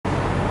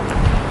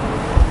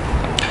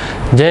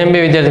जय अंबे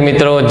विद्यार्थी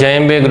मित्रों, जय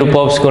अंबे ग्रुप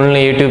ऑफ स्कूल ने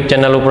यूट्यूब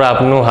चैनल पर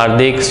आपनु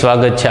हार्दिक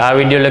स्वागत है। आ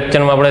विडियो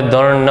लेक्चर में આપણે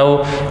ધોરણ 9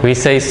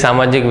 વિષય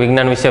સામાજિક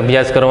વિજ્ઞાન વિશે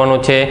અભ્યાસ કરવાનો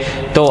છે।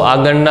 તો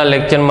આગળના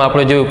લેક્ચરમાં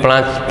આપણે જોયું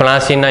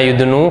પ્લાસીના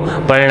યુદ્ધનું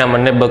પરિણામ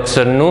અને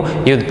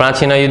બક્સરનું યુદ્ધ।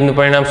 પ્લાસીના યુદ્ધનું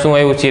પરિણામ શું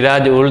આવ્યું?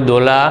 સિરાજ ઉલ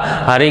દૌલા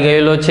હારી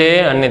ગયેલો છે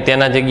અને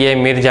તેના જગ્યાએ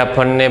મીર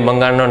જાફરને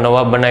બંગાળનો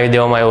નવાબ બનાવી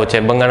દેવામાં આવ્યો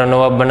છે। બંગાળનો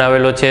નવાબ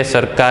બનાવેલો છે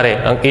સરકારે,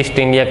 ઈસ્ટ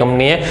ઇન્ડિયા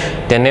કંપનીએ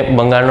તેને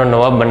બંગાળનો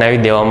નવાબ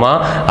બનાવી દેવામાં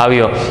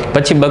આવ્યો।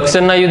 પછી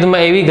બક્સરના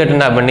યુદ્ધમાં એવી ઘટના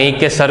बनी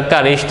कि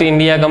सरकार ईस्ट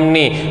इंडिया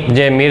कंपनी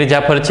जे मीर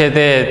जाफर है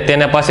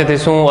तेना पासेथी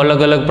शुं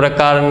अलग अलग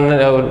प्रकार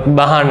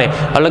बहाने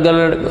अलग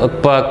अलग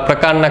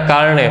प्रकारना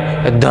कारणे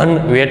धन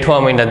वेठवा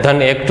मळ्या, धन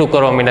एकठू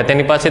करवा मळ्या,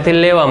 तेनी पासेथी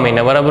लेवा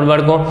मळ्या। बराबर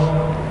बाळको?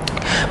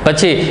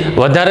 पछी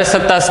वधारे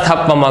सत्ता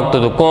स्थापवा मांगतो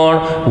तो कोण?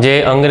 जे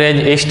अंग्रेज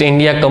ईस्ट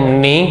इंडिया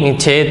कंपनी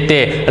छे ते,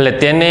 એટલે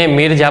તેને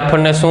મીર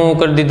જાફરને શું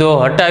કરી દીધો?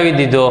 હટાવી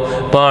દીધો,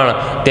 પણ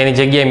તેની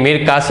જગ્યાએ મીર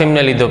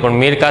કાસિમને લીધો। પણ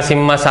મીર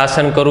કાસિમમાં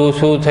શાસન કરવું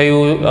શું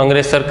થયું?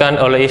 અંગ્રેજ સરકાર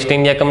ઈસ્ટ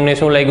ઇન્ડિયા કંપની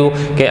શું લાગ્યું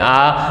કે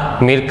આ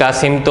મીર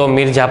કાસિમ તો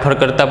મીર જાફર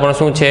કરતા પણ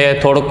શું છે,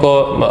 થોડોક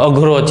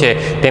અઘરો છે,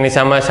 તેની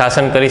સામે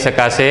શાસન કરી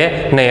શકાશે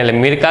નહીં। એટલે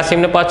મીર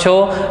કાસિમને પાછો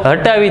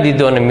હટાવી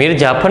દીધો અને મીર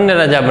જાફરને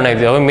રાજા બનાવી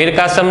દીધો। હવે મીર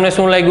કાસિમને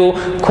શું લાગ્યું?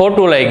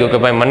 ખોટું લાગ્યું કે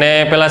ભાઈ મને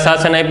પેલા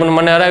શાસન આપ્યું,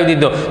 મને હરાવી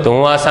દીધો, તો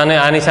હું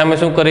આની સામે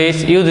શું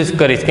કરીશ? યુદ્ધ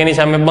કરીશ। કેની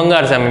સામે?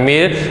 બંગાળ સામે,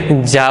 મીર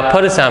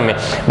જાફર સામે।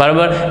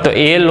 બરાબર? તો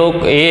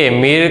એ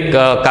મીર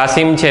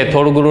કાસિમ છે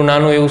થોડું ઘણું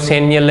નાનું એવું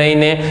સૈન્ય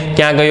લઈને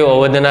ક્યાં ગયો?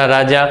 અવધના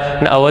રાજા।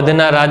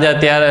 અવધના રાજા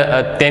ત્યારે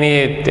તેની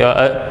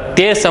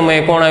તે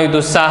સમયે કોણ આવ્યું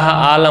હતું? શાહ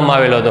આલમ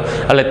આવેલો હતો।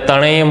 એટલે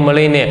ત્રણેય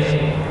મળીને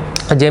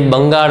જે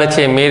બંગાળ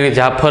છે, મીર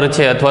જાફર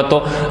છે, અથવા તો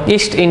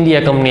ઈસ્ટ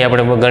ઇન્ડિયા કંપની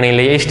આપણે ગણી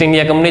લઈએ, ઈસ્ટ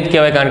ઇન્ડિયા કંપની જ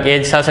કહેવાય, કારણ કે એ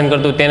જ શાસન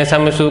કરતું। તેને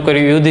સામે શું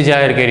કર્યું? યુદ્ધ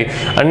જાહેર કર્યું।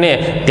 અને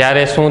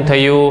ત્યારે શું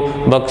થયું?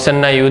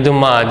 બક્સરના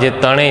યુદ્ધમાં જે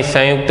ત્રણેય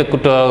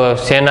સંયુક્ત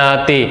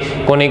સેના હતી,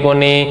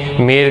 કોની?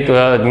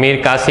 મીર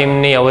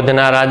કાસિમની,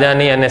 અવધના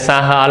રાજાની અને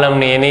શાહ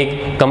આલમની, એની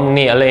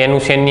કંપની, એટલે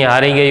એનું સૈન્ય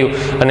હારી ગયું।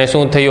 અને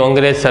શું થયું?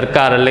 અંગ્રેજ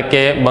સરકાર એટલે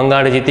કે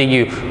બંગાળ જીતી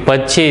ગયું।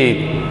 પછી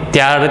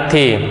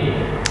ત્યારથી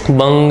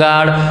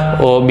બંગાળ,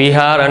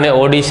 બિહાર અને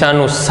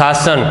ઓડિશાનું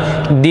શાસન,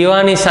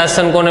 દીવાની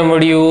શાસન કોને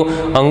મળ્યું?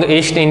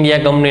 ઈસ્ટ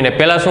ઇન્ડિયા કંપનીને।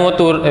 પહેલા શું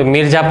હતું?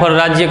 મીર જાફર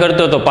રાજ્ય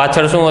કરતો હતો,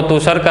 પાછળ શું હતું?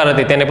 સરકાર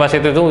હતી, તેને પાસે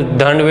શું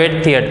ધન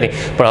વેઠતી હતી।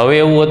 પણ હવે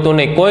એવું હતું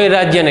નહીં, કોઈ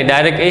રાજ્ય નહીં,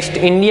 ડાયરેક્ટ ઈસ્ટ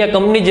ઇન્ડિયા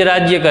કંપની જ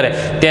રાજ્ય કરે,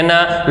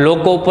 તેના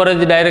લોકો ઉપર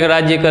જ ડાયરેક્ટ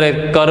રાજ્ય કરે,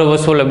 કર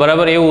વસૂલે।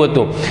 બરાબર? એવું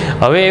હતું।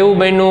 હવે એવું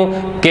બન્યું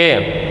કે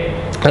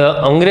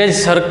અંગ્રેજ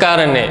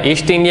સરકારને,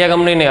 ઈસ્ટ ઇન્ડિયા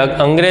કંપનીને,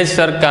 અંગ્રેજ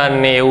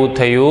સરકારને એવું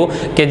થયું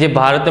કે જે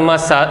ભારતમાં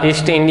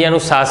ઈસ્ટ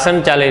ઇન્ડિયાનું શાસન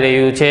ચાલી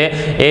રહ્યું છે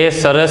એ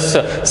સરસ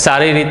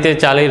સારી રીતે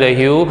ચાલી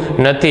રહ્યું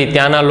નથી,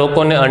 ત્યાંના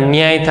લોકોને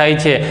અન્યાય થાય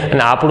છે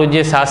અને આપણું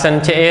જે શાસન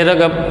છે એ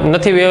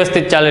નથી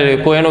વ્યવસ્થિત ચાલી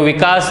રહ્યું, કોઈ એનો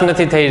વિકાસ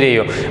નથી થઈ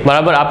રહ્યો।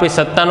 બરાબર? આપણી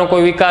સત્તાનો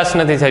કોઈ વિકાસ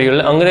નથી થઈ રહ્યો।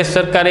 એટલે અંગ્રેજ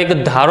સરકારે એક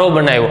ધારો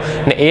બનાવ્યો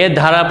અને એ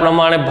ધારા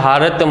પ્રમાણે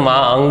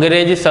ભારતમાં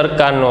અંગ્રેજ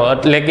સરકારનો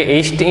એટલે કે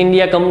ઈસ્ટ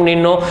ઇન્ડિયા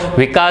કંપનીનો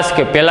વિકાસ,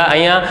 કે પહેલા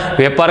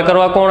અહીંયા વેપાર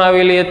કરવા કોણ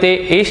આવેલી હતી?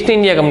 ઈસ્ટ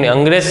ઇન્ડિયા કંપની,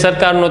 અંગ્રેજ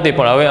સરકાર નહોતી।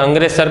 પણ હવે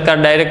અંગ્રેજ સરકાર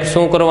ડાયરેક્ટ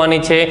શું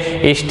કરવાની છે?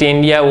 ઈસ્ટ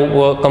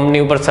ઇન્ડિયા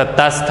કંપની ઉપર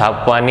સત્તા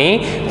સ્થાપવાની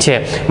છે।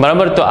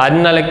 બરાબર? તો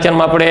આજના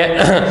લેક્ચરમાં આપણે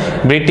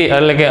બ્રિટિશ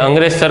એટલે કે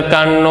અંગ્રેજ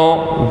સરકારનો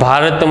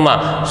ભારતમાં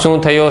શું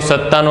થયો,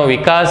 સત્તાનો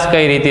વિકાસ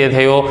કઈ રીતે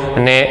થયો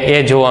અને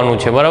એ જોવાનું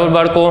છે। બરાબર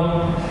બાળકો?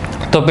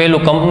 તો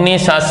પેલું કંપની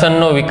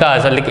શાસનનો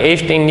વિકાસ એટલે કે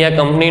ઈસ્ટ ઇન્ડિયા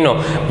કંપનીનો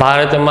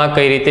ભારતમાં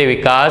કઈ રીતે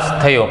વિકાસ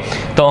થયો।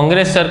 તો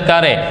અંગ્રેજ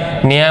સરકારે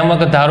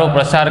નિયામક ધારો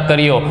પ્રસાર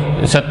કર્યો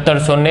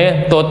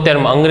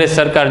 1773માં। અંગ્રેજ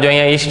સરકાર, જો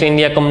અહીંયા ઈસ્ટ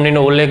ઇન્ડિયા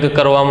કંપનીનો ઉલ્લેખ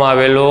કરવામાં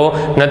આવેલો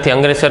નથી।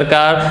 અંગ્રેજ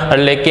સરકાર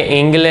એટલે કે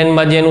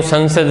ઇંગ્લેન્ડમાં જેનું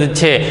સંસદ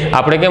છે,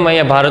 આપણે કેમ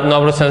અહીંયા ભારતનો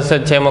આપણો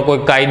સંસદ છે, એમાં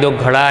કોઈ કાયદો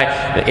ઘડાય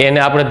એને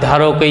આપણે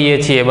ધારો કહીએ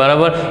છીએ।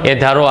 બરાબર? એ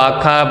ધારો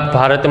આખા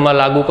ભારતમાં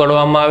લાગુ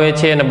કરવામાં આવે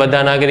છે અને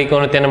બધા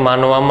નાગરિકોને તેને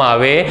માનવામાં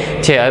આવે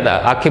છે,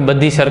 આખી બધી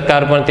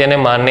સરકાર પણ તેને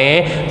માને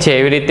છે।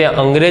 એવી રીતે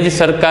અંગ્રેજ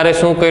સરકારે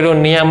શું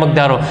કર્યું? નિયામક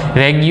ધારો,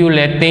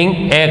 રેગ્યુલેટિંગ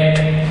એક્ટ,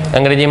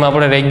 અંગ્રેજીમાં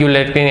આપણે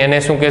રેગ્યુલેટિંગ, એને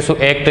શું કહેશું?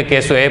 એક્ટ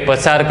કહેશું, એ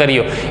પસાર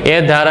કર્યો। એ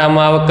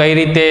ધારામાં કઈ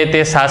રીતે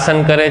તે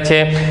શાસન કરે છે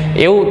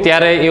એવું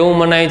ત્યારે એવું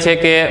મનાય છે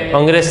કે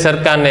અંગ્રેજ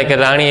સરકારને, કે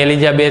રાણી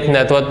એલિઝાબેથને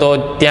અથવા તો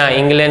ત્યાં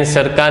ઇંગ્લેન્ડ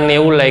સરકારને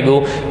એવું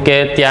લાગ્યું કે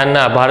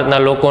ત્યાંના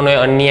ભારતના લોકોને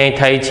અન્યાય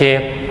થાય છે,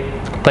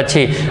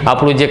 પછી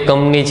આપણું જે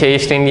કંપની છે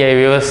ઈસ્ટ ઇન્ડિયા એ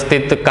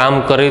વ્યવસ્થિત કામ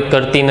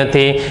કરતી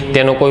નથી,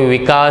 તેનો કોઈ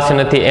વિકાસ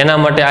નથી,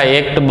 એના માટે આ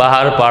એક્ટ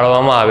બહાર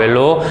પાડવામાં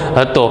આવેલો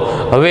હતો।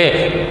 હવે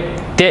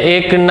તે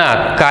એકના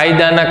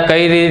કાયદાના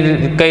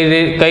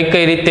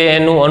કઈ રીતે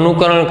એનું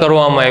અનુકરણ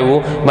કરવામાં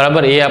આવ્યું,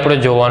 બરાબર, એ આપણે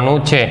જોવાનું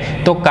છે।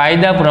 તો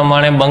કાયદા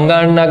પ્રમાણે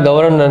બંગાળના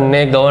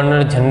ગવર્નરને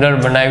ગવર્નર જનરલ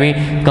બનાવી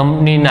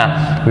કંપનીના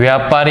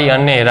વ્યાપારી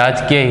અને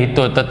રાજકીય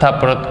હિતો તથા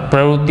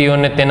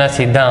પ્રવૃત્તિઓને તેના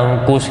સીધા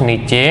અંકુશ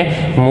નીચે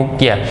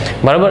મૂક્યા।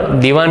 બરાબર?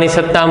 દીવાની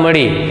સત્તા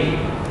મળી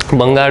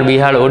બંગાળ,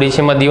 બિહાર,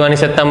 ઓડિશામાં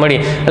દીવાની સત્તા મળી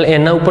એટલે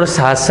એના ઉપર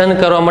શાસન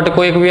કરવા માટે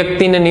કોઈ એક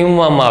વ્યક્તિને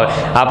નિમવામાં આવે.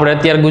 આપણે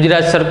અત્યારે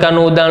ગુજરાત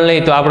સરકારનું ઉદાહરણ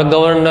લઈએ તો આપણે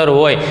ગવર્નર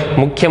હોય,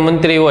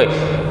 મુખ્યમંત્રી હોય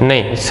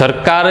નહીં,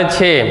 સરકાર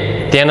છે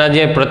તેના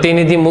જે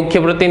પ્રતિનિધિ, મુખ્ય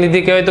પ્રતિનિધિ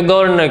કહેવાય તો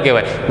ગવર્નર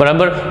કહેવાય,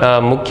 બરાબર.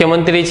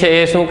 મુખ્યમંત્રી છે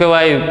એ શું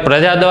કહેવાય,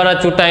 પ્રજા દ્વારા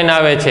ચૂંટાઈને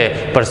આવે છે,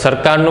 પણ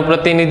સરકારનું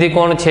પ્રતિનિધિ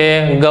કોણ છે,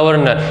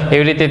 ગવર્નર.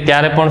 એવી રીતે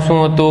ત્યારે પણ શું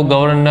હતું,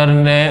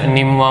 ગવર્નરને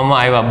નિમવામાં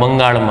આવ્યા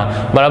બંગાળમાં,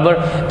 બરાબર.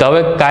 તો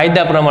હવે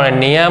કાયદા પ્રમાણે,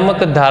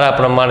 નિયામક ધારા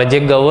પ્રમાણે જે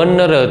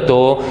ગવર્નર હતો,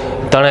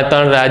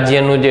 3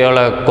 રાજ્યનું જે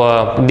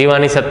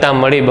દીવાની સત્તા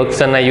મળી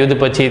બક્સરના યુદ્ધ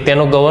પછી,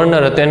 તેનો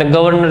ગવર્નર હતો એને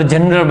ગવર્નર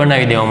જનરલ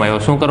બનાવી દેવામાં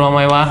આવ્યો. શું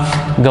કરવામાં આવ્યા,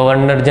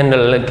 ગવર્નર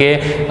જનરલ, કે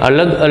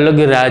અલગ અલગ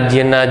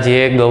રાજ્યના જે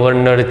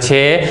ગવર્નર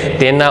છે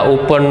તેના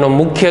ઉપરનો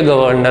મુખ્ય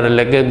ગવર્નર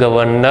એટલે કે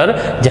ગવર્નર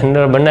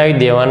જનરલ બનાવી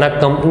દેવાના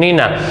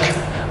કંપનીના.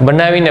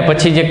 બનાવીને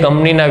પછી જે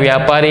કંપનીના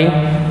વ્યાપારી,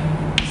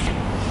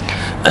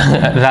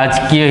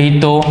 રાજકીય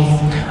હિતો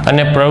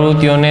અને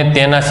પ્રવૃત્તિઓને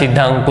તેના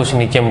સીધા અંકુશ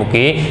નીચે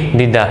મૂકી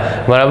દીધા,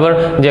 બરાબર.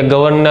 જે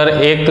ગવર્નર,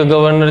 એક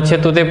ગવર્નર છે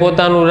તો તે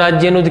પોતાનું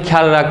રાજ્યનું જ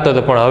ખ્યાલ રાખતો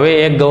હતો, પણ હવે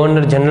એક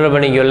ગવર્નર જનરલ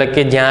બની ગયો, એટલે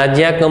કે જ્યાં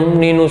જ્યાં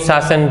કંપનીનું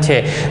શાસન છે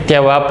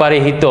ત્યાં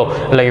વ્યાપારી હિતો,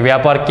 એટલે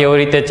વ્યાપાર કેવી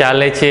રીતે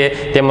ચાલે છે,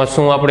 તેમાં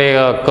શું આપણે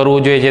કરવું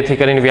જોઈએ જેથી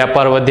કરીને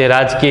વ્યાપાર વધે,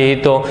 રાજકીય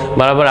હિતો,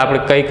 બરાબર. આપણે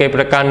કઈ કઈ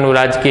પ્રકારનું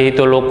રાજકીય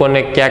હિતો, લોકોને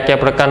કયા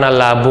કયા પ્રકારના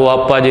લાભો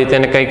આપવા જોઈએ,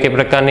 તેને કઈ કઈ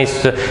પ્રકારની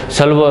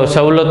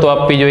સવલતો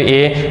આપવી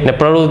જોઈએ, એ ને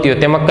પ્રવૃત્તિઓ,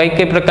 તેમાં કઈ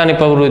કઈ પ્રકારની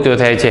પ્રવૃત્તિઓ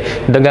થાય છે,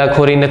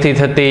 દગાખોરી નથી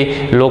થતી,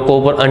 લોકો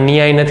ઉપર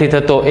અન્યાય નથી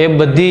થતો, એ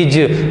બધી જ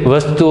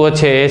વસ્તુઓ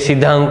છે એ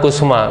સીધા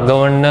અંકુશમાં,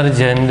 ગવર્નર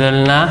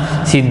જનરલના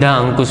સીધા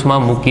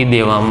અંકુશમાં મૂકી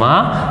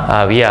દેવામાં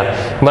આવ્યા,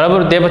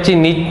 બરાબર. તે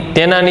પછી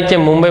તેના નીચે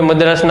મુંબઈ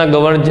મદ્રાસના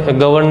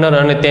ગવર્નર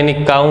અને તેની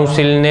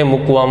કાઉન્સિલને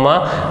મૂકવામાં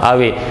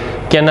આવી.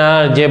 કેના,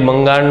 જે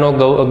બંગાળનો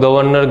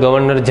ગવર્નર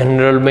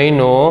જનરલ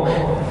બન્યો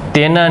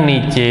તેના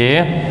નીચે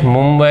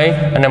મુંબઈ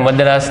અને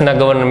મદ્રાસના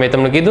ગવર્નર, મેં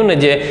તમને કીધું ને,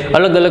 જે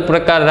અલગ અલગ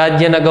પ્રકાર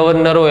રાજ્યના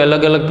ગવર્નર હોય,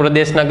 અલગ અલગ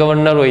પ્રદેશના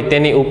ગવર્નર હોય,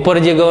 તેની ઉપર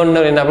જે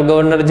ગવર્નર એને આપણે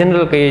ગવર્નર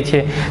જનરલ કહીએ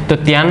છીએ, તો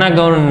ત્યાંના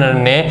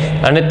ગવર્નરને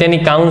અને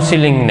તેની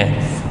કાઉન્સિલિંગમાં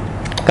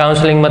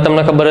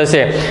તમને ખબર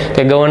હશે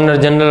કે ગવર્નર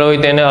જનરલ હોય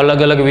તો એને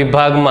અલગ અલગ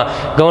વિભાગમાં,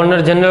 ગવર્નર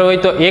જનરલ હોય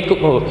તો એક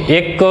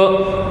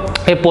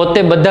એ પોતે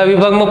બધા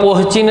વિભાગમાં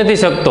પહોંચી નથી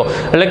શકતો,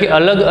 એટલે કે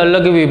અલગ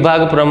અલગ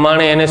વિભાગ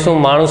પ્રમાણે એને શું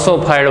માણસો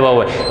ફાળવા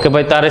હોય કે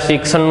ભાઈ તારે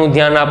શિક્ષણનું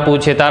ધ્યાન આપવું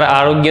છે, તારે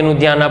આરોગ્યનું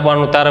ધ્યાન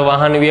આપવાનું, તારે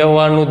વાહન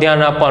વ્યવહારનું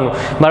ધ્યાન આપવાનું,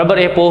 બરાબર.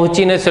 એ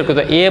પહોંચી નથી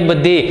શકતો. એ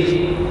બધી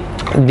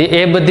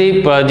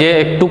જે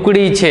એક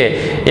ટુકડી છે,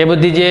 એ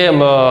બધી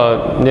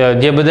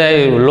જે બધા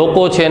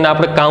લોકો છે એને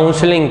આપણે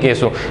કાઉન્સિલિંગ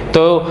કહેશું.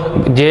 તો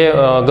જે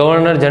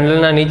ગવર્નર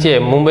જનરલના નીચે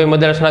મુંબઈ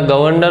મદ્રાસના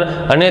ગવર્નર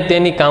અને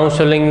તેની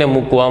કાઉન્સિલિંગને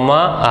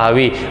મૂકવામાં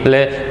આવી,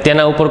 એટલે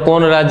તેના ઉપર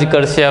કોણ રાજ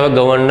કરશે, હવે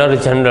ગવર્નર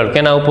જનરલ.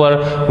 કેના ઉપર,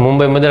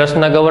 મુંબઈ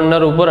મદ્રાસના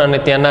ગવર્નર ઉપર અને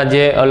તેના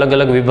જે અલગ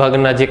અલગ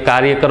વિભાગના જે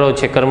કાર્યકરો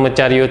છે,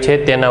 કર્મચારીઓ છે,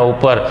 તેના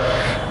ઉપર.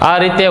 આ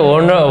રીતે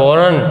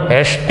વોરન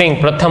હેસ્ટિંગ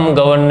પ્રથમ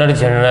ગવર્નર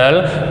જનરલ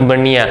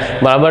બન્યા,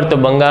 બરાબર. તો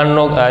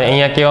બંગાળનો,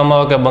 અહીંયા કહેવામાં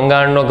આવે કે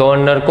બંગાળનો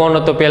ગવર્નર કોણ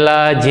હતો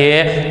પહેલા, જે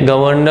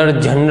ગવર્નર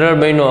જનરલ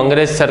બન્યો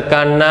અંગ્રેજ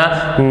સરકારના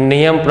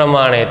નિયમ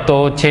પ્રમાણે, તો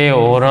છે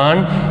વોરન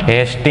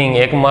હેસ્ટિંગ.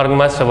 એક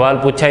માર્કમાં સવાલ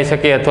પૂછાઈ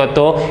શકે અથવા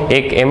તો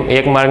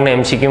એક માર્કના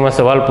MCQમાં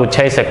સવાલ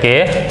પૂછાઈ શકે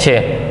છે.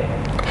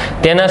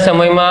 તેના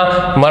સમયમાં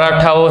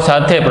મરાઠાઓ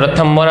સાથે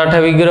પ્રથમ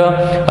મરાઠા વિગ્રહ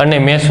અને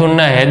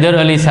મૈસૂરના હૈદર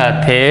અલી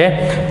સાથે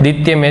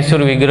દ્વિતીય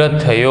મૈસૂર વિગ્રહ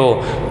થયો.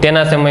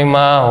 તેના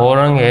સમયમાં,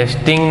 વોરન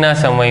હેસ્ટિંગના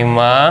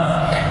સમયમાં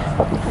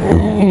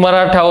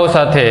મરાઠાઓ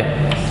સાથે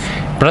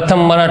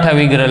પ્રથમ મરાઠા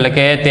વિગ્રહ, એટલે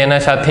કે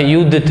તેના સાથે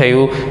યુદ્ધ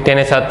થયું,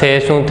 તેની સાથે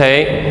શું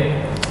થઈ,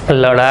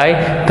 લડાઈ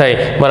થઈ,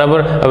 બરાબર.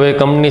 હવે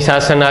કંપની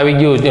શાસન આવી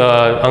ગયું,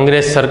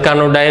 અંગ્રેજ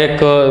સરકારનો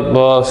ડાયરેક્ટ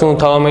શું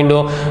થવા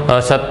માંડ્યો,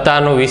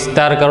 સત્તાનો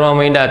વિસ્તાર કરવા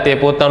માંડ્યા, તે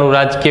પોતાનું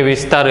રાજકીય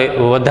વિસ્તાર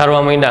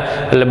વધારવા માંડ્યા,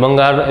 એટલે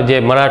બંગાળ જે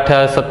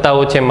મરાઠા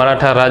સત્તાઓ છે,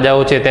 મરાઠા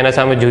રાજાઓ છે, તેના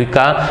સામે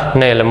ઝૂક્યા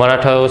નહીં, એટલે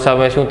મરાઠાઓ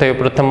સામે શું થયું,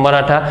 પ્રથમ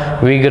મરાઠા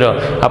વિગ્રહ.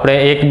 આપણે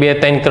 1, 2,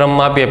 3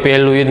 ક્રમમાં આપીએ,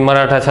 પહેલું યુદ્ધ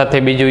મરાઠા સાથે,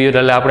 બીજું યુદ્ધ,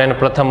 એટલે આપણે એને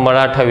પ્રથમ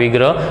મરાઠા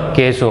વિગ્રહ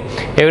કહેશું.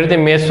 એવી રીતે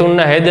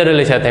મૈસૂરના હૈદર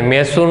અલી સાથે,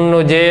 મૈસૂરનો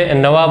જે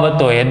નવાબ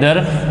હતો હૈદર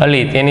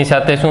અલી, તેની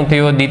સાથે શું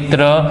થયું,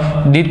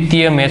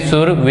 દ્વિતીય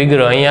મૈસૂર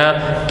વિગ્રહ. અહીંયા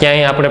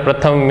ક્યાંય આપણે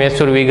પ્રથમ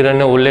મૈસૂર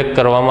વિગ્રહનો ઉલ્લેખ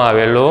કરવામાં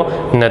આવેલો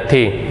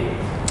નથી.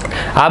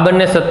 આ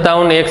બંને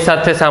સત્તાઓને એક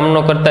સાથે સામનો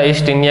કરતા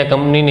ઈસ્ટ ઇન્ડિયા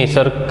કંપનીની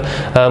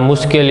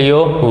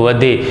મુશ્કેલીઓ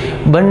વધી.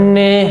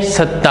 બંને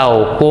સત્તાઓ,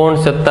 કોણ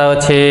સત્તા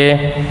છે,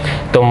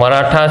 તો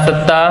મરાઠા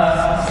સત્તા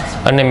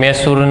અને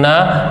મૈસૂરના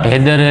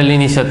હૈદર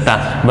અલીની સત્તા,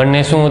 બંને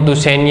શું હતું,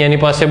 સૈન્યની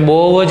પાસે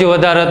બહુ જ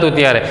વધારે હતું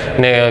ત્યારે,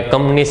 ને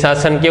કંપની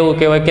શાસન કેવું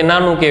કહેવાય કે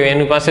નાનું કહેવાય,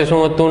 એની પાસે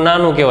શું હતું,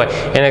 નાનું કહેવાય.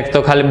 એને તો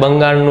ખાલી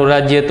બંગાળનું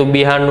રાજ્ય હતું,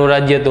 બિહારનું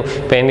રાજ્ય હતું,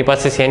 તો એની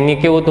પાસે સૈન્ય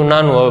કેવું હતું,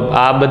 નાનું.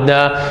 આ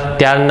બધા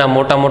ત્યારના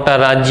મોટા મોટા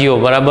રાજ્યો,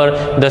 બરાબર,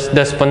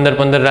 10-10,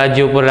 15-15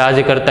 રાજ્યો ઉપર રાજ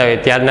કરતા હોય.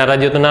 ત્યારના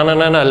રાજ્યો તો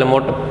નાના, એટલે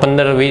મોટા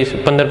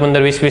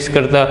 15-20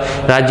 કરતા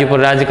રાજ્યો પર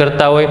રાજ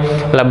કરતા હોય.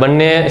 એટલે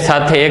બંને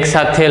સાથે એક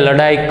સાથે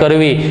લડાઈ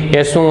કરવી એ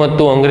શું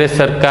હતું, અંગ્રેજ અંગ્રેજ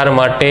સરકાર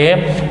માટે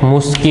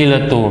મુશ્કેલ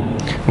હતું,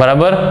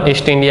 બરાબર.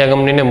 ઈસ્ટ ઇન્ડિયા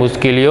કંપનીને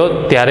મુશ્કેલીઓ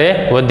ત્યારે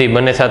વધી,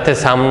 બંને સાથે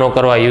સામનો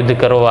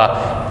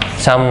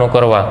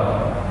કરવા.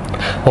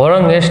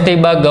 વોરેન હેસ્ટિંગ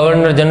બાદ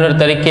ગવર્નર જનરલ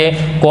તરીકે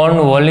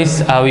કોર્નવોલિસ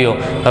આવ્યો.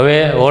 હવે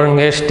વોરેન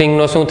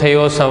હેસ્ટિંગનો શું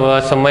થયો,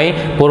 સમય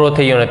પૂરો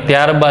થયો અને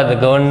ત્યારબાદ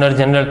ગવર્નર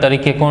જનરલ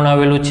તરીકે કોણ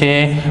આવેલું છે,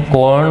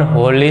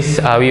 કોર્નવોલિસ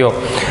આવ્યો.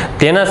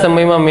 તેના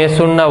સમયમાં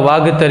મૈસૂરના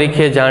વાઘ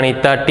તરીકે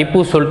જાણીતા ટીપુ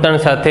સુલતાન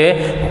સાથે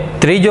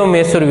ત્રીજો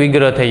મૈસૂર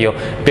વિગ્રહ થયો.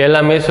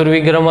 પહેલા મૈસૂર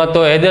વિગ્રહમાં તો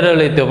હૈદર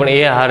અલી હતો, પણ એ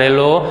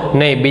હારેલો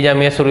નહીં. બીજા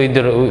મૈસૂર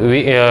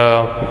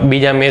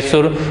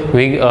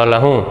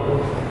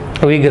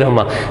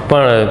વિગ્રહમાં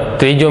પણ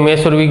ત્રીજો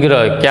મૈસૂર વિગ્રહ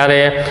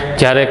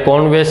જ્યારે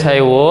કોર્નવેલિસ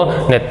આવ્યો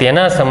ને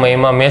તેના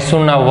સમયમાં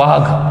મૈસૂરના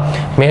વાઘ,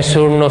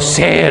 મૈસૂરનો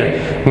શેર,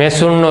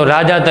 મૈસૂરનો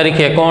રાજા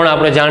તરીકે કોણ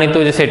આપણે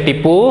જાણીતું જશે,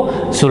 ટીપુ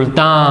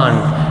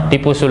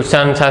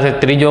સુલતાન સાથે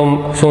ત્રીજો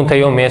શું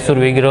થયો, મૈસૂર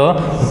વિગ્રહ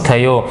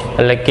થયો.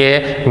 એટલે કે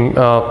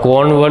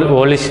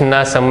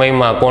કોર્નવોલિસના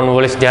સમયમાં,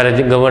 કોર્નવોલિસ જ્યારે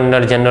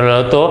ગવર્નર જનરલ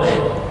હતો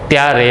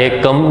ત્યારે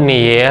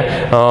કંપનીએ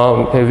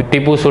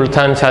ટીપુ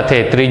સુલતાન સાથે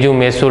ત્રીજું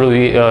મૈસૂર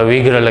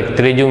વિગ્રહ,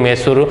 ત્રીજું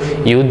મૈસૂર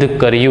યુદ્ધ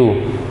કર્યું.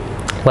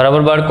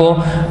 બરાબર બાળકો,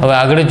 હવે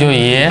આગળ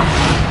જોઈએ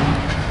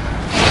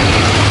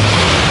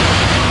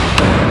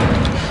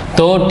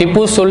તો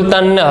ટીપુ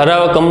સુલતાનને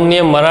હરાવવા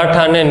કંપનીએ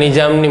મરાઠા અને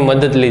નિઝામની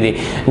મદદ લીધી.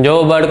 જો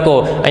બાળકો,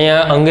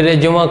 અહીંયા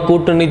અંગ્રેજોમાં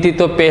કૂટનીતિ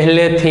તો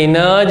પહેલેથી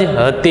જ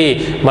હતી,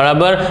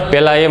 બરાબર.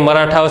 પહેલા એ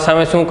મરાઠાઓ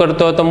સામે શું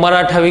કરતો હતો,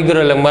 મરાઠા વિગ્રહ,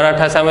 એટલે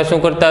મરાઠા સામે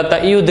શું કરતા હતા,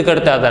 યુદ્ધ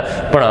કરતા હતા.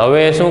 પણ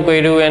હવે શું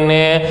કર્યું, એને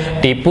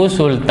ટીપુ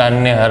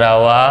સુલતાનને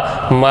હરાવવા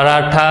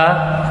મરાઠા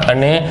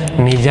અને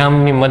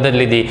નિઝામની મદદ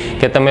લીધી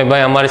કે તમે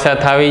ભાઈ અમારી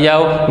સાથે આવી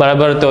જાઓ,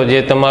 બરાબર. તો જે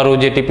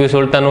તમારું જે ટીપુ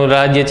સુલતાનનું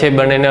રાજ્ય છે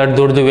બંનેને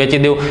અડધું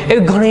વેચી દેવું, એ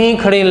ઘણી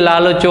ખરી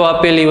લાલચો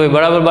આપેલી હોય,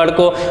 બરાબર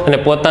બાળકો. અને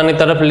પોતાની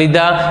તરફ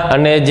લીધા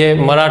અને જે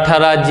મરાઠા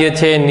રાજ્ય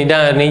છે,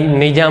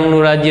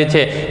 નિઝામનું રાજ્ય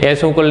છે, એ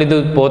શું કરી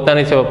લીધું,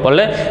 પોતાની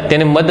ભલે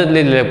તેને મદદ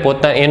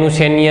લીધી, એનું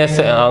સૈન્ય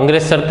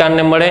અંગ્રેજ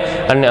સરકારને મળે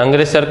અને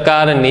અંગ્રેજ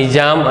સરકાર,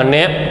 નિઝામ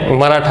અને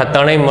મરાઠા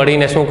ત્રણેય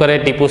મળીને શું કરે,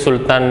 ટીપુ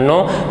સુલતાનનો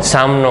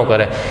સામનો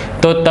કરે.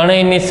 તો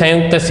ત્રણેયની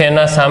સંયુક્ત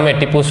સેના સામે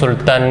ટીપુ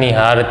સુલતાનની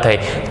હાર થઈ.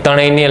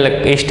 ત્રણેયની એટલે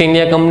ઈસ્ટ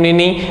ઇન્ડિયા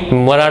કંપનીની,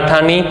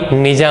 મરાઠાની,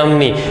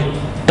 નિઝામની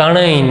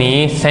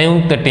ત્રણેયની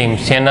સંયુક્ત ટીમ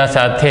સેના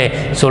સાથે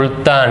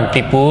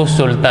ટીપુ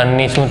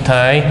સુલતાનની શું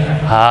થઈ,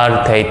 હાર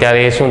થઈ.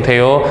 ત્યારે એ શું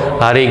થયો,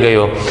 હારી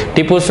ગયો.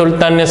 ટીપુ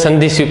સુલતાનને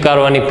સંધિ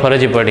સ્વીકારવાની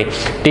ફરજ પડી.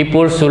 ટીપુ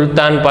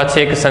સુલતાન પાસે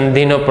એક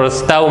સંધિનો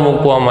પ્રસ્તાવ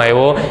મૂકવામાં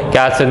આવ્યો કે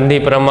આ સંધિ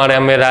પ્રમાણે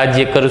અમે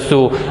રાજ્ય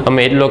કરશું,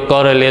 અમે એટલો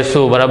કર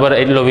લેશું, બરાબર,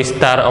 એટલો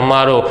વિસ્તાર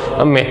અમારો,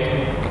 અમે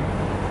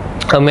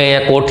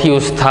અહીંયા કોઠીઓ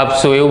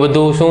સ્થાપશું, એવું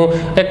બધું શું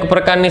એક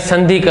પ્રકારની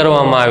સંધિ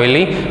કરવામાં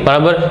આવેલી,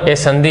 બરાબર. એ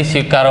સંધિ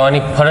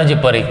સ્વીકારવાની ફરજ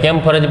પડી.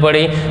 કેમ ફરજ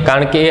પડી,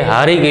 કારણ કે એ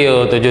હારી ગયો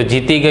હતો. જો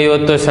જીતી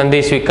ગયો તો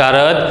સંધિ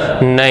સ્વીકારત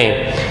નહીં.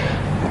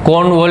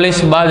 કોર્નવોલિસ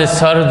બાદ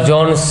સર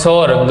જ્હોન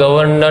શોર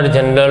ગવર્નર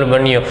જનરલ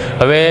બન્યો.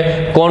 હવે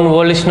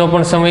કોર્નવોલિસનો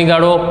પણ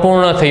સમયગાળો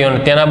પૂર્ણ થયો અને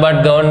તેના બાદ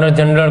ગવર્નર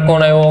જનરલ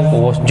કોણ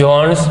આવ્યો,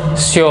 જ્હોન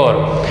શોર,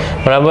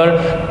 બરાબર.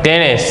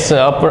 તેણે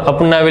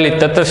અપનાવેલી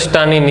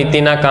તટસ્થતાની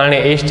નીતિના કારણે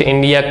ઈસ્ટ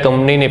ઇન્ડિયા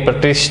કંપનીની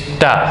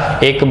પ્રતિષ્ઠા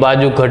એક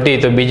બાજુ ઘટી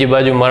તો બીજી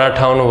બાજુ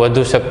મરાઠાઓનું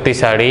વધુ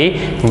શક્તિશાળી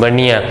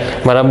બન્યા,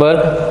 બરાબર.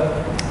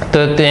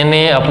 તો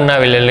તેને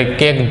અપનાવેલી, એટલે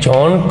કે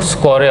જ્હોન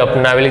શોરે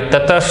અપનાવેલી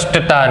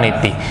તટસ્થતા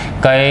નીતિ.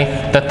 કઈ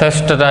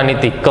તટસ્થતા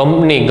નીતિ,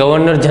 કંપની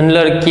ગવર્નર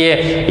જનરલ કે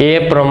એ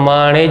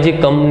પ્રમાણે જ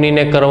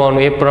કંપનીને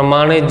કરવાનું, એ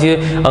પ્રમાણે જ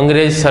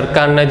અંગ્રેજ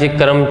સરકારના જે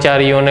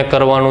કર્મચારીઓને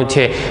કરવાનું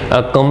છે.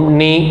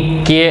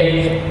 કંપની કે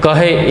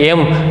કહે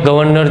એમ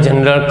ગવર્નર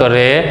જનરલ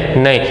કરે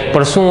નહીં.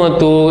 પણ શું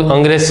હતું,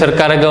 અંગ્રેજ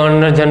સરકારે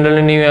ગવર્નર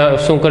જનરલની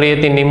શું કરી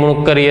હતી,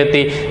 નિમણૂક કરી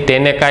હતી,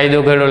 તેને કાયદો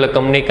ઘડ્યો, એટલે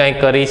કંપની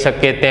કાંઈ કરી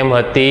શકે તેમ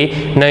હતી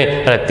નહીં.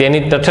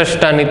 તેની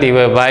તટસ્થતા નીતિ,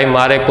 ભાઈ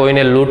મારે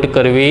કોઈને લૂંટ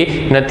કરવી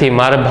નથી,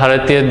 મારે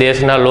ભારતીય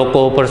દેશના લોકો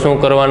ઉપર શું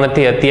કરવા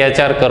નથી,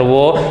 અત્યાચાર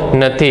કરવો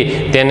નથી,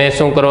 તેને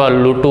શું કરવા,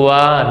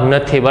 લૂંટવા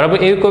નથી, બરાબર.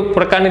 એવી કોઈ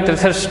પ્રકારની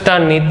તટસ્થતા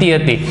નીતિ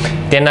હતી.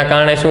 તેના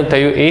કારણે શું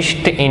થયું,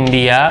 ઈસ્ટ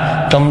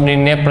ઇન્ડિયા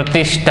કંપનીને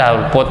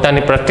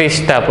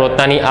પ્રતિષ્ઠા,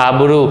 પોતાની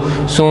આબરૂ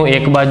શું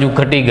એક બાજુ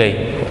ઘટી ગઈ,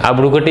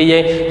 આબરૂ ઘટી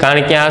જાય.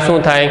 કારણ કે આ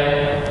શું થાય,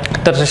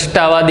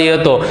 તટસ્થતાવાદી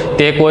હતો,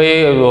 તે કોઈ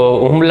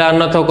હુમલા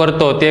નહોતો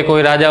કરતો, તે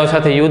કોઈ રાજાઓ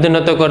સાથે યુદ્ધ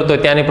નહોતો કરતો,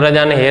 ત્યાંની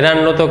પ્રજાને હેરાન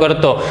નહોતો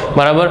કરતો,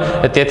 બરાબર.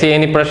 તેથી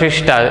એની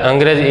પ્રતિષ્ઠા,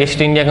 અંગ્રેજ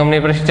ઈસ્ટ ઇન્ડિયા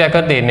કંપની પ્રતિષ્ઠા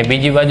કરતી અને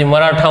બીજી બાજુ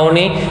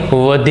મરાઠાઓની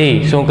વધી.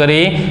 શું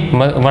કરી,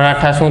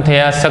 મરાઠા શું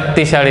થયા,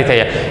 શક્તિશાળી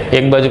થયા.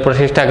 એક બાજુ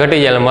પ્રતિષ્ઠા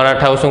ઘટી જાય,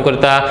 મરાઠાઓ શું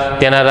કરતા,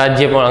 તેના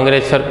રાજ્ય પણ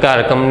અંગ્રેજ સરકાર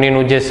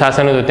કંપનીનું જે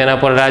શાસન હતું તેના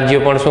પર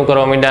રાજ્યો પણ શું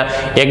કરવા માંડ્યા,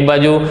 એક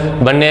બાજુ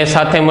બંને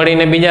સાથે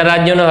મળીને બીજા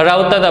રાજ્યોને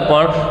હરાવતા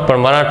હતા,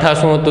 પણ મરાઠા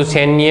શું હતું,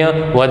 સૈન્ય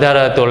વધારે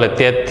હતો, એટલે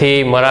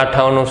તેથી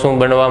મરાઠાઓનું શું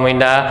બનવા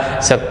માંડ્યા,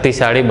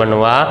 શક્તિશાળી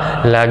બનવા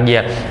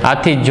લાગ્યા.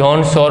 આથી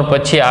જ્હોન શોર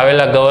પછી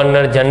આવેલા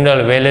ગવર્નર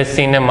જનરલ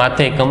વેલેસ્લીને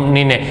માથે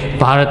કંપનીને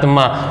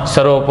ભારતમાં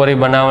સર્વોપરી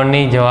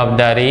બનાવવાની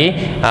જવાબદારી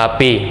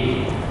આપી.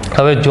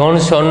 હવે જ્હોન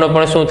સોરનો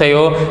પણ શું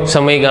થયો,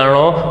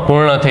 સમયગાળો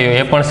પૂર્ણ થયો,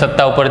 એ પણ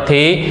સત્તા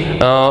ઉપરથી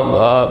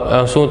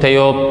શું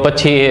થયો,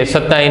 પછી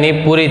સત્તા એની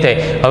પૂરી થઈ.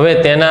 હવે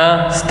તેના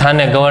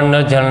સ્થાને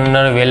ગવર્નર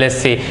જનરલ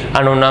વેલેસ્લી,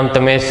 આનું નામ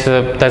તમે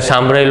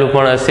સાંભળેલું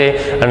પણ હશે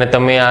અને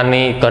તમે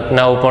આની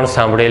ઘટનાઓ પણ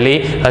સાંભળેલી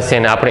હશે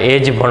ને આપણે એ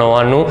જ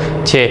ભણવાનું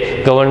છે.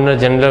 ગવર્નર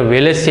જનરલ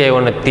વેલેસ્લી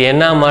આવ્યો અને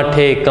તેના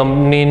માટે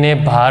કંપનીને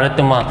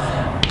ભારતમાં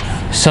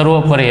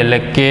સર્વોપરી એટલે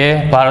કે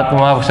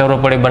ભારતમાં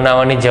સર્વોપરી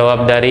બનાવવાની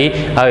જવાબદારી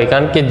આવી.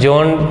 કારણ કે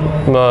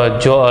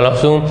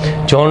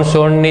જ્હોન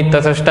સોરની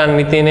તટસ્થતા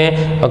નીતિને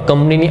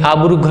કંપનીની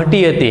આબરૂ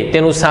ઘટી હતી,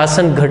 તેનું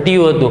શાસન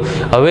ઘટ્યું હતું.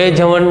 હવે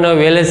ગવર્નર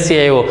વેલેસ્લી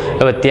આવ્યો,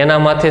 હવે તેના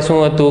માથે શું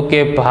હતું કે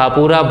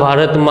પૂરા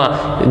ભારતમાં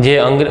જે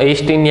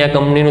ઈસ્ટ ઇન્ડિયા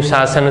કંપનીનું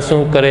શાસન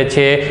શું કરે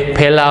છે,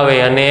 ફેલાવે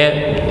અને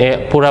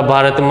પૂરા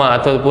ભારતમાં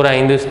અથવા પૂરા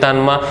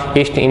હિન્દુસ્તાનમાં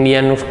ઈસ્ટ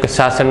ઇન્ડિયાનું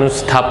શાસનનું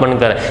સ્થાપન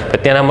કરે.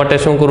 તેના માટે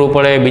શું કરવું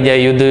પડે, બીજા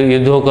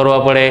યુદ્ધો કરવા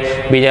પડે,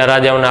 બીજા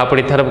રાજાઓને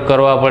આપણી તરફ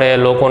કરવા પડે,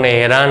 લોકોને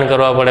હેરાન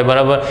કરવા પડે,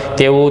 બરાબર.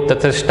 તેવું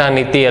તટસ્થતા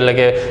નીતિ એટલે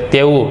કે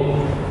તેવું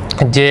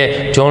જે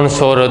જ્હોન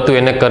સોર હતું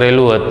એને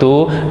કરેલું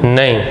હતું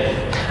નહીં.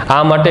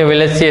 આ માટે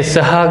વેલેસ્લીએ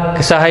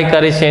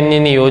સહાયકારી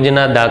સૈન્યની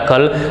યોજના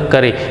દાખલ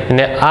કરી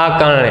અને આ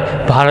કારણે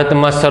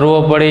ભારતમાં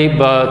સર્વોપરી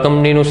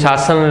કંપનીનું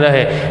શાસન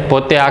રહે,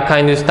 પોતે આખા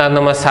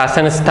હિન્દુસ્તાનમાં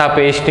શાસન સ્થાપે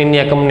ઈસ્ટ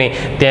ઇન્ડિયા કંપની.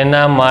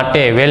 તેના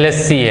માટે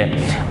વેલેસ્લીએ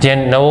જે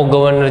નવો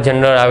ગવર્નર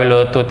જનરલ આવેલો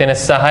હતો તેને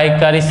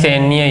સહાયકારી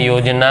સૈન્ય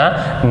યોજના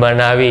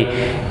બનાવી.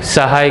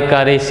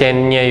 સહાયકારી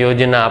સૈન્ય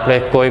યોજના, આપણે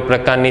કોઈ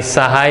પ્રકારની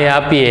સહાય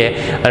આપીએ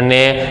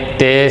અને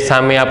તે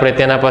સામે આપણે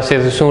તેના પાસે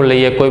શું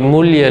લઈએ, કોઈ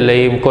મૂલ્ય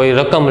લઈએ, કોઈ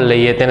રકમ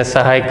લઈએ, તેને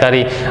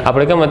સહાયકારી,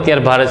 આપણે કેમ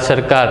અત્યારે ભારત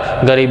સરકાર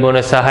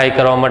ગરીબોને સહાય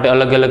કરવા માટે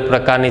અલગ અલગ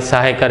પ્રકારની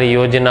સહાયકારી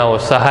યોજનાઓ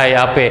સહાય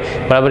આપે,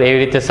 બરાબર,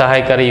 એવી રીતે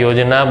સહાયકારી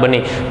યોજના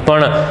બની.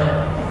 પણ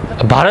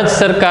ભારત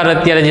સરકાર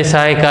અત્યારે જે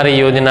સહાયકારી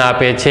યોજના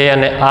આપે છે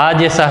અને આ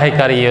જે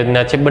સહાયકારી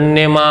યોજના છે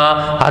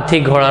બંનેમાં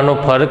હાથી ઘોડાનો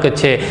ફરક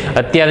છે.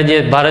 અત્યારે જે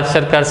ભારત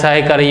સરકાર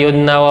સહાયકારી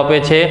યોજનાઓ આપે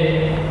છે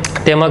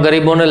તેમાં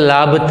ગરીબોને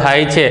લાભ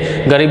થાય છે,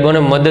 ગરીબોને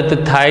મદદ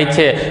થાય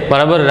છે,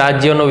 બરાબર,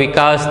 રાજ્યોનો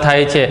વિકાસ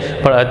થાય છે.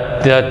 પણ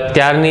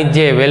ત્યારની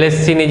જે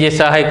વેલેસ્લીની જે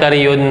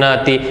સહાયકારી યોજના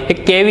હતી એ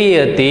કેવી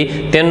હતી,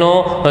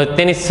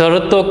 તેની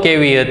શરતો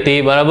કેવી હતી,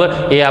 બરાબર,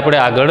 એ આપણે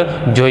આગળ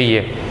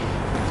જોઈએ.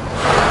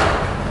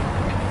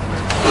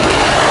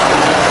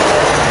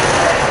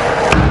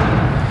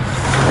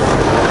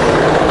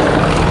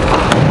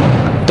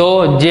 તો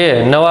જે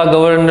નવા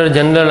ગવર્નર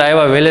જનરલ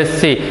આવ્યા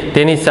વેલેસ્લી,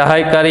 તેની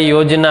સહાયકારી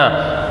યોજના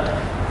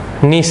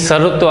ની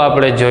શરતો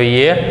આપણે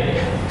જોઈએ.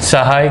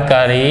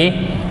 સહાયકારી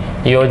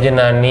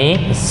યોજનાની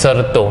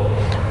શરતો,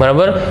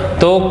 બરાબર.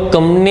 તો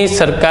કંપની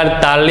સરકાર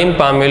તાલીમ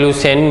પામેલું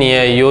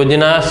સૈન્ય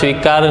યોજના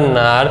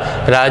સ્વીકારનાર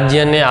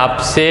રાજ્યને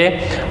આપશે.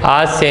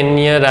 આ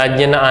સૈન્ય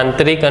રાજ્યના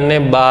આંતરિક અને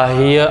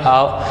બાહ્ય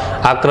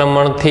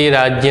આક્રમણથી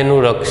રાજ્યનું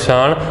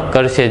રક્ષણ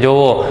કરશે.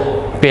 જોવો,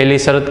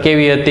 પહેલી શરત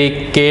કેવી હતી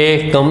કે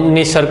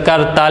કંપની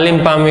સરકાર તાલીમ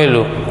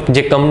પામેલું,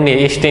 જે કંપની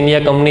ઈસ્ટ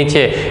ઇન્ડિયા કંપની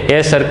છે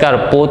એ સરકાર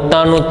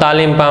પોતાનું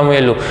તાલીમ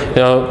પામેલું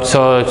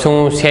શું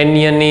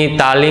સૈન્યની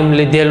તાલીમ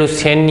લીધેલું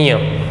સૈન્ય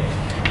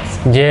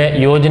જે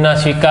યોજના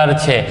સ્વીકાર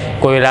છે,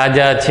 કોઈ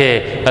રાજા છે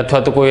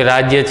અથવા તો કોઈ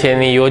રાજ્ય છે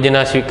એની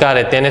યોજના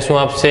સ્વીકારે, તેને શું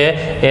આપશે,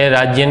 એ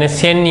રાજ્યને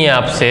સૈન્ય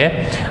આપશે.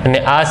 અને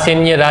આ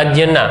સૈન્ય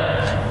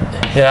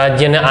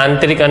રાજ્યને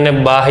આંતરિક અને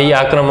બાહ્ય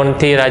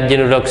આક્રમણથી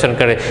રાજ્યનું રક્ષણ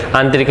કરે.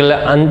 આંતરિક એટલે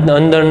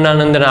અંદરના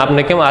અંદર,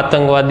 આપણે કેમ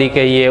આતંકવાદી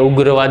કહીએ,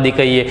 ઉગ્રવાદી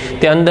કહીએ,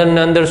 તે અંદરને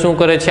અંદર શું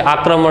કરે છે,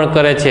 આક્રમણ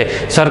કરે છે,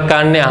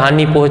 સરકારને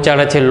હાનિ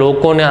પહોંચાડે છે,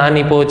 લોકોને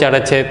હાનિ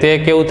પહોંચાડે છે. તે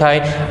કેવું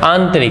થાય,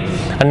 આંતરિક.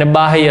 અને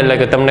બાહ્ય એટલે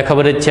કે તમને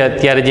ખબર જ છે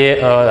અત્યારે જે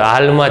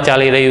હાલમાં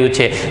ચાલી રહ્યું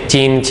છે,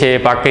 ચીન છે,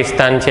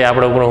 પાકિસ્તાન છે,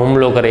 આપણા ઉપર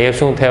હુમલો કરે, એ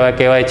શું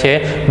કહેવાય છે,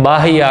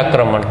 બાહ્ય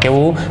આક્રમણ.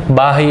 કેવું,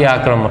 બાહ્ય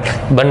આક્રમણ.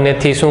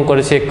 બંનેથી શું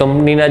કરશે,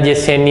 કંપનીના જે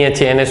સૈન્ય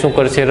છે એને શું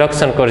કરશે,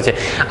 રક્ષણ કરશે.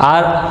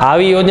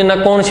 આવી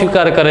યોજના કોણ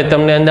સ્વીકાર કરે,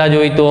 તમને અંદાજ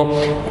હોય તો,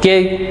 કે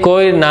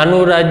કોઈ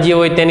નાનું રાજ્ય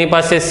હોય તેની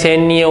પાસે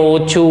સૈન્ય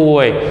ઓછું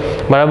હોય,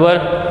 બરાબર,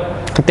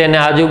 તેને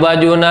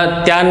આજુબાજુના,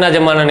 ત્યારના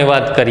જમાનાની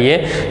વાત કરીએ,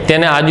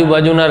 તેને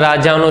આજુબાજુના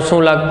રાજાનો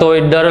શું લાગતો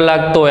હોય, ડર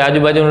લાગતો હોય.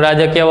 આજુબાજુના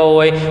રાજા કેવા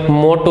હોય,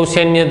 મોટું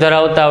સૈન્ય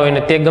ધરાવતા હોય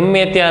ને તે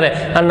ગમે ત્યારે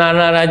આ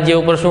નાના રાજ્ય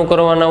ઉપર શું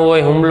કરવાના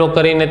હોય, હુમલો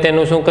કરીને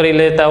તેનું શું કરી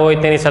લેતા હોય,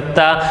 તેની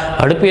સત્તા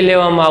હડપી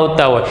લેવામાં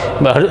આવતા હોય,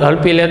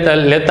 હડપી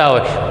લેતા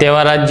હોય.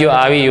 તેવા રાજ્યો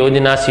આવી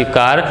યોજના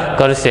સ્વીકાર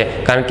કરશે.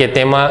 કારણ કે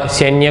તેમાં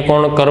સૈન્ય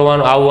કોણ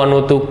કરવાનું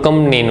આવવાનું હતું,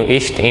 કંપનીનું,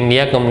 ઈસ્ટ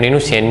ઇન્ડિયા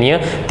કંપનીનું સૈન્ય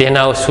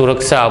તેના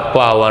સુરક્ષા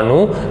આપવા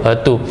આવવાનું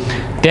હતું.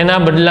 તેના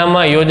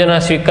બદલામાં યોજના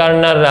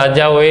સ્વીકારનાર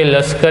રાજાઓએ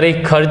લશ્કરી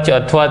ખર્ચ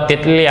અથવા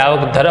તેટલી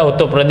આવક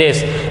ધરાવતો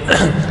પ્રદેશ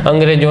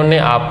અંગ્રેજોને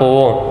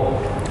આપવો.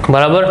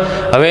 બરાબર.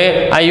 હવે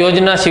આ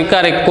યોજના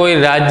સ્વીકારે કોઈ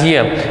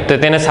રાજ્ય તો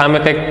તેને સામે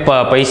કંઈક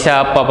પૈસા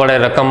આપવા પડે,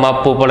 રકમ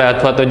આપવું પડે,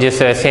 અથવા તો જે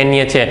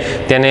સૈન્ય છે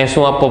તેને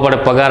શું આપવો પડે,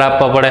 પગાર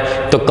આપવા પડે.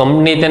 તો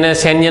કંપની તેને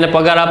સૈન્યને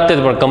પગાર આપતે જ,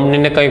 પણ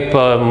કંપનીને કંઈક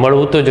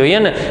મળવું તો જોઈએ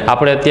ને.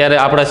 આપણે અત્યારે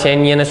આપણા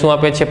સૈન્યને શું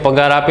આપે છે,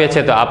 પગાર આપે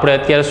છે. તો આપણે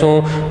અત્યારે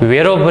શું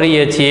વેરો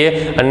ભરીએ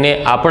છીએ, અને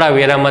આપણા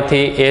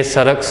વેરામાંથી એ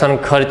સંરક્ષણ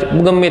ખર્ચ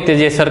ગમે તે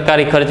જે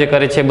સરકારી ખર્ચ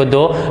કરે છે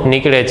બધો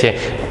નીકળે છે.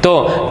 તો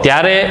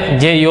ત્યારે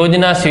જે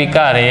યોજના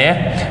સ્વીકારે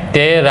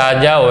તે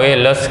રાજાઓએ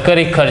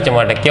લશ્કરી ખર્ચ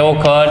માટે, કેવો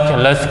ખર્ચ,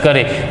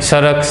 લશ્કરી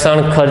સંરક્ષણ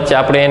ખર્ચ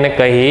આપણે એને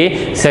કહી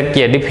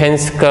શકીએ,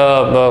 ડિફેન્સ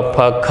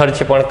ખર્ચ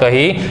પણ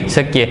કહી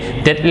શકીએ.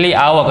 તેટલી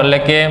આવક, એટલે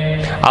કે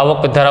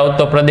આવક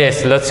ધરાવતો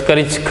પ્રદેશ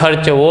લશ્કરી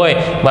ખર્ચ હોય,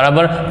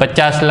 બરાબર,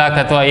 50 લાખ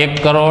અથવા 1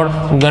 કરોડ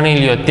ગણી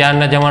લ્યો.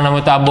 ત્યારના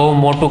જમાનામાં તો આ બહુ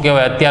મોટું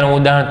કહેવાય. અત્યારે હું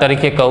ઉદાહરણ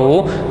તરીકે કહું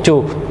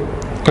છું,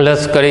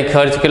 લશ્કરી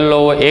ખર્ચ કેટલો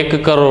હોય, 1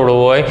 કરોડ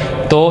હોય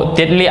તો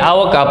તેટલી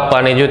આવક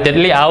આપવાની. જો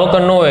તેટલી આવક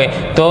ન હોય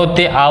તો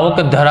તે આવક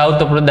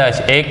ધરાવતો પ્રદેશ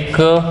 1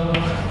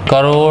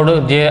 કરોડ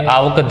જે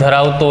આવક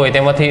ધરાવતો હોય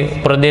તેમાંથી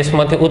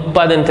પ્રદેશમાંથી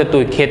ઉત્પાદન થતું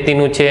હોય,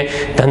 ખેતીનું છે,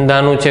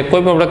 ધંધાનું છે,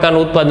 કોઈ પણ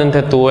પ્રકારનું ઉત્પાદન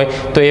થતું હોય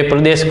તો એ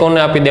પ્રદેશ કોને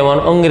આપી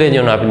દેવાનું,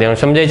 અંગ્રેજોને આપી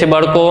દેવાનું. સમજાય છે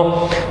બાળકો?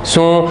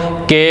 શું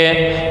કે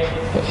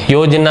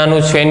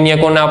યોજનાનું સૈન્ય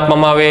કોને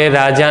આપવામાં આવે,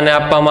 રાજાને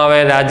આપવામાં આવે.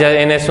 રાજા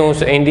એને શું,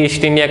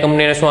 ઈસ્ટ ઇન્ડિયા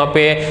કંપનીને શું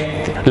આપે,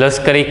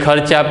 લશ્કરી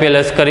ખર્ચ આપે.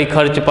 લશ્કરી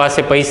ખર્ચ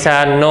પાસે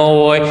પૈસા ન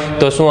હોય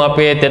તો શું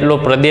આપે, તેટલો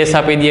પ્રદેશ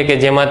આપી દે કે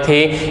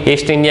જેમાંથી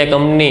ઈસ્ટ ઇન્ડિયા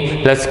કંપની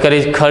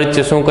લશ્કરી ખર્ચ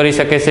શું કરી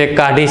શકે છે,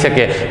 કાઢી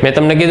શકે. મેં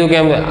તમને કીધું કે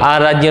આ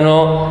રાજ્યનો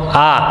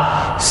આ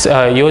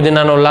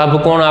યોજનાનો લાભ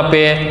કોણ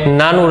આપે,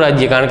 નાનું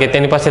રાજ્ય, કારણ કે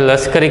તેની પાસે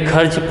લશ્કરી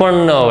ખર્ચ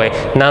પણ ન હોય.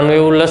 નાનું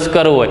એવું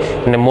લશ્કર હોય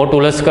અને મોટું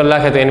લશ્કર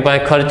રાખે તો એની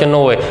પાસે ખર્ચ ન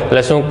હોય,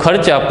 એટલે શું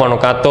ખર્ચ આપવાનો,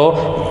 કાં તો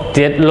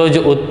તેટલો જ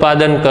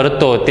ઉત્પાદન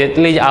કરતો,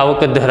 તેટલી જ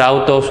આવક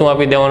ધરાવતો શું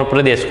આપી દેવાનો,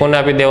 પ્રદેશ કોને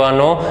આપી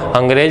દેવાનો,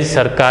 અંગ્રેજ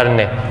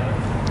સરકારને.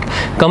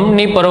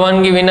 કંપની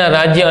પરવાનગી વિના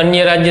રાજ્ય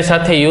અન્ય રાજ્ય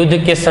સાથે યુદ્ધ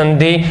કે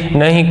સંધિ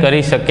નહીં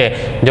કરી શકે.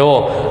 જુઓ,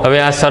 હવે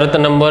આ શરત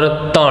નંબર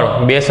 3,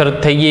 2 શરત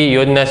થઈ ગઈ.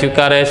 યોજના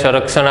સ્વીકારે,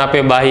 સંરક્ષણ આપે,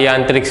 બાહ્ય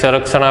આંતરિક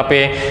સંરક્ષણ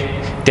આપે,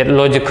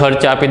 તેટલો જ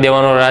ખર્ચ આપી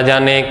દેવાનો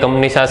રાજાને,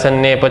 કંપની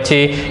શાસનને.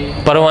 પછી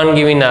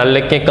પરવાનગી વિના,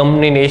 એટલે કે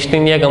કંપનીની, ઈસ્ટ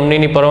ઇન્ડિયા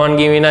કંપનીની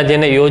પરવાનગી વિના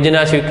જેને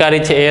યોજના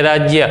સ્વીકારી છે એ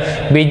રાજ્ય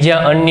બીજા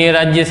અન્ય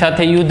રાજ્ય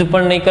સાથે યુદ્ધ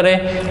પણ નહીં કરે,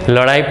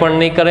 લડાઈ પણ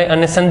નહીં કરે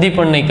અને સંધિ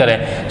પણ નહીં કરે.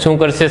 શું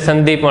કરશે,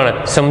 સંધિ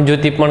પણ,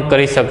 સમજૂતી પણ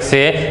કરી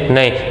શકશે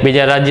નહીં.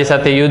 બીજા રાજ્ય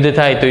સાથે યુદ્ધ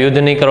થાય તો યુદ્ધ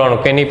નહીં કરવાનું,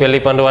 કેની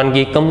પહેલી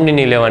પરવાનગી,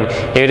 કંપનીની લેવાની.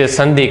 એવી રીતે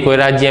સંધિ, કોઈ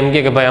રાજ્ય એમ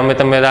કે ભાઈ અમે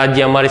તમે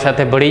રાજ્ય અમારી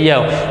સાથે ભળી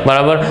જાઓ,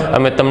 બરાબર,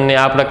 અમે તમને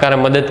આ પ્રકારે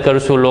મદદ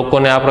કરશું,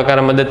 લોકોને આ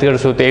પ્રકારે મદદ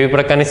કરશું, તો એવી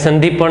પ્રકારની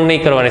સંધિ પણ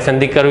નહીં કરવાની.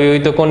 સંધિ કરવી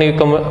હોય તો કોની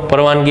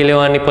પરવાનગી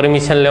લેવાની,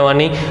 પરમિશન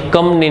લેવાની,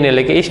 કંપનીને,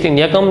 એટલે કે ઈસ્ટ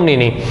ઇન્ડિયા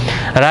કંપનીની.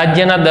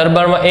 રાજ્યના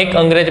દરબારમાં એક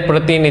અંગ્રેજ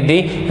પ્રતિનિધિ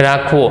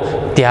રાખવો.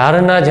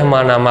 ત્યારના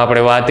જમાનામાં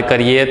આપણે વાત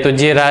કરીએ તો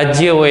જે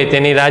રાજ્ય હોય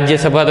તેની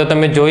રાજ્યસભા તો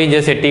તમે જોઈ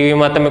જશે,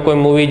 ટીવીમાં તમે કોઈ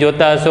મૂવી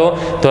જોતા હશો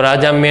તો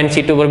રાજા મેન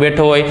સીટ ઉપર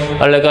બેઠો હોય,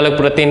 અલગ અલગ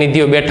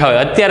પ્રતિનિધિઓ બેઠા હોય.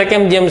 અત્યારે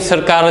કેમ જેમ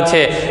સરકાર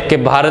છે કે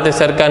ભારત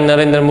સરકાર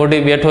નરેન્દ્ર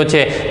મોદી બેઠો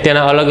છે,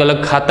 તેના અલગ અલગ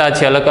ખાતા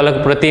છે, અલગ અલગ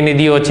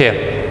પ્રતિનિધિઓ છે,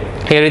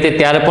 એ રીતે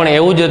ત્યારે પણ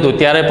એવું જ હતું.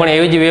 ત્યારે પણ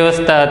એવી જ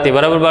વ્યવસ્થા હતી,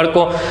 બરાબર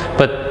બાળકો.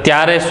 પણ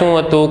ત્યારે શું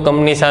હતું,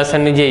 કંપની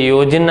શાસનની જે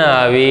યોજના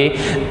આવી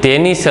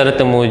તેની શરત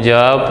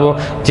મુજબ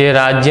જે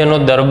રાજ્યનો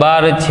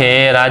દરબાર છે,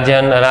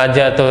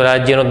 રાજા તો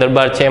રાજ્યનો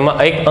દરબાર છે, એમાં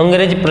એક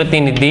અંગ્રેજ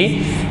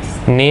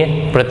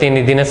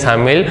પ્રતિનિધિને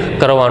સામેલ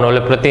કરવાનો,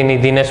 એટલે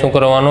પ્રતિનિધિને શું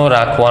કરવાનો,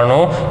 રાખવાનો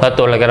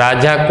હતો. એટલે કે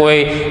રાજા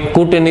કોઈ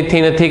કૂટનીતિ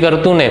નથી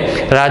કરતું ને,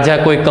 રાજા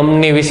કોઈ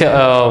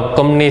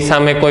કંપની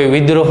સામે કોઈ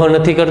વિદ્રોહ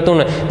નથી કરતું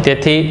ને,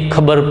 તેથી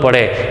ખબર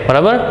પડે,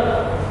 બરાબર.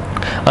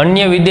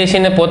 અન્ય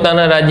વિદેશીને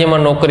પોતાના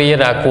રાજ્યમાં નોકરીએ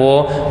રાખવો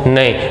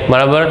નહીં,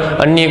 બરાબર.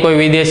 અન્ય કોઈ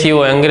વિદેશી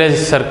હોય, અંગ્રેજ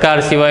સરકાર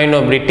સિવાયનો,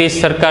 બ્રિટિશ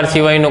સરકાર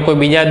સિવાયનો કોઈ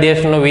બીજા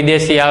દેશનો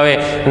વિદેશી આવે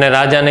અને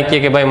રાજાને કહે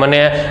કે ભાઈ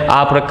મને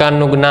આ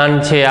પ્રકારનું જ્ઞાન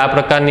છે, આ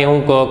પ્રકારની હું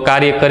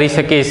કાર્ય કરી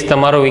શકીશ,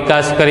 તમારો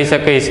વિકાસ કરી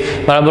શકીશ,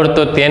 બરાબર,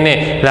 તો તેને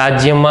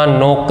રાજ્યમાં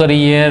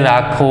નોકરીએ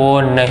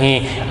રાખવો નહીં.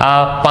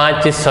 આ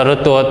 5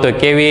 શરતો હતો.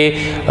 કેવી,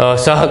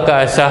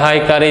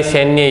 સહાયકારી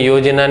સૈન્ય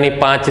યોજનાની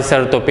 5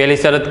 શરતો.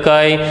 પહેલી શરત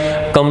કઈ,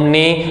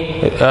 કંપની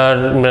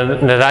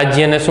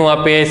રાજ્યને શું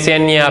આપે,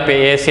 સૈન્ય આપે.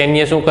 એ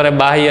સૈન્ય શું કરે,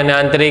 બાહ્ય અને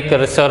આંતરિક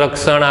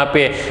સંરક્ષણ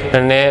આપે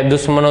અને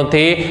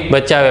દુશ્મનોથી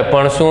બચાવે.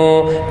 પણ શું,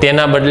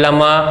 તેના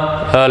બદલામાં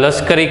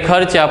લશ્કરી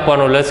ખર્ચ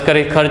આપવાનો.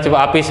 લશ્કરી ખર્ચ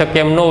આપી શકે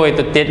એમ ન હોય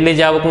તો તેટલી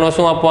જ આવકનો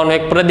શું આપવાનો,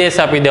 એક પ્રદેશ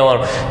આપી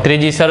દેવાનો.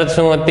 ત્રીજી શરત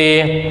શું હતી,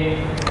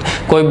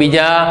 કોઈ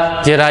બીજા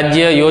જે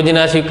રાજ્ય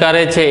યોજના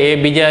સ્વીકારે છે એ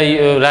બીજા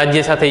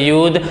રાજ્ય સાથે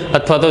યુદ્ધ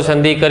અથવા તો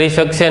સંધિ કરી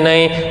શકશે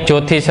નહીં.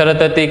 ચોથી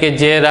શરત હતી કે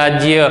જે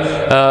રાજ્ય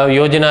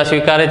યોજના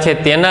સ્વીકારે છે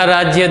તેના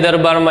રાજ્ય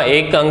દરબારમાં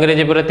એક અંગ્રેજ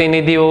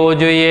પ્રતિનિધિ હોવો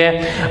જોઈએ.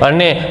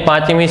 અને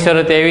 5મી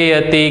શરત એવી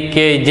હતી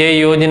કે જે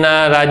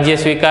યોજના રાજ્ય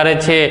સ્વીકારે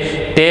છે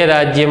તે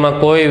રાજ્યમાં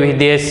કોઈ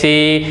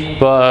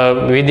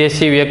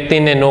વિદેશી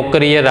વ્યક્તિને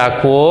નોકરીએ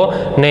રાખવો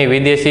નહીં,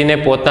 વિદેશીને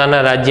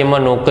પોતાના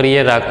રાજ્યમાં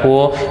નોકરીએ રાખવો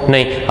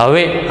નહીં.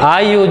 હવે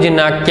આ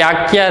યોજના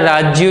કયા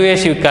રાજ્યોએ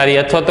સ્વીકારી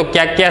અથવા તો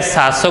કયા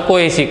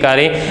શાસકોએ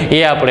સ્વીકારી એ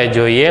આપણે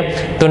જોઈએ.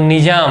 તો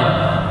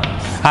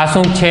આ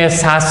શું છે?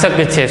 શાસક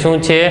છે.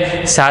 શું છે?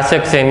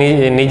 શાસક છે.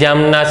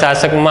 નિજામના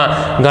શાસકમાં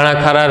ઘણા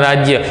ખરા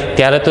રાજ્ય,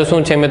 ત્યારે તો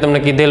શું છે, મેં તમને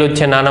કીધેલું જ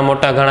છે, નાના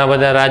મોટા ઘણા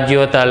બધા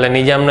રાજ્યો હતા. એટલે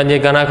નિજામના જે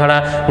ઘણા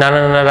ખરા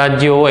નાના નાના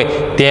રાજ્યો હોય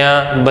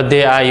ત્યાં બધે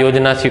આ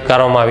યોજના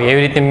સ્વીકારવામાં આવી.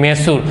 એવી રીતે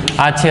મૈસૂર,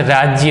 આ છે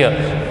રાજ્ય,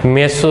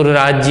 મૈસૂર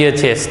રાજ્ય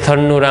છે,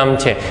 સ્થળનું નામ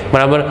છે,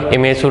 બરાબર. એ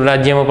મૈસૂર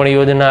રાજ્યમાં પણ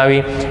યોજના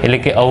આવી. એટલે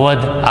કે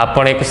અવધ, આ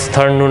પણ એક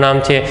સ્થળનું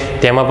નામ છે,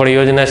 તેમાં પણ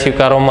યોજના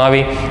સ્વીકારવામાં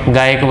આવી.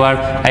 ગાયકવાડ,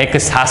 આ એક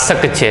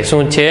શાસક છે.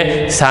 શું છે?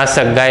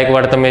 શાસક.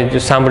 ગાયકવાડ તમે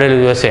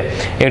સાંભળેલું હશે.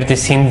 એ રીતે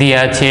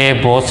સિંધિયા છે,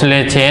 ભોસલે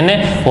છે અને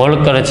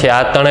હોલકર છે.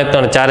 આ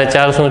ચારે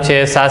ચાર શું છે?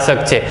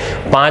 શાસક છે.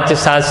 5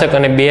 શાસક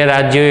અને 2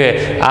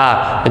 રાજ્યોએ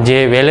આ જે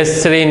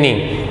વેલેશ્રીની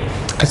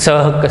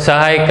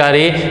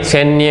સહાયકારી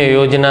સૈન્ય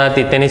યોજના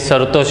હતી તેની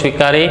શરતો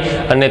સ્વીકારી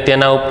અને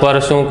તેના ઉપર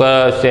શું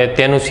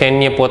તેનું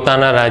સૈન્ય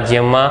પોતાના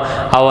રાજ્યમાં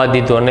આવવા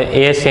દીધું. અને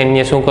એ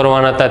સૈન્ય શું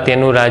કરવાના હતા?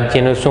 તેનું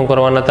રાજ્યનું શું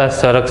કરવાના હતા?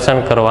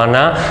 સંરક્ષણ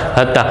કરવાના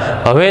હતા.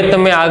 હવે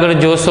તમે આગળ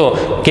જોશો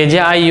કે જે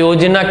આ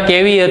યોજના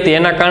કેવી હતી,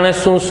 એના કારણે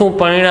શું શું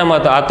પરિણામ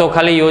હતું. આ તો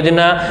ખાલી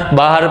યોજના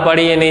બહાર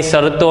પાડી એની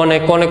શરતો અને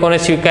કોને કોને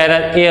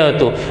સ્વીકાર્યા એ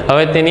હતું.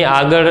 હવે તેની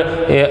આગળ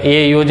એ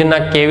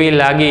યોજના કેવી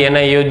લાગી,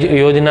 એના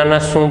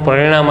યોજનાના શું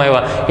પરિણામ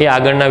આવ્યા, એ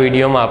આગળના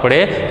વિડીયોમાં આપણે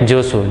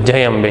જોશું.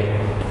 જય અંબે.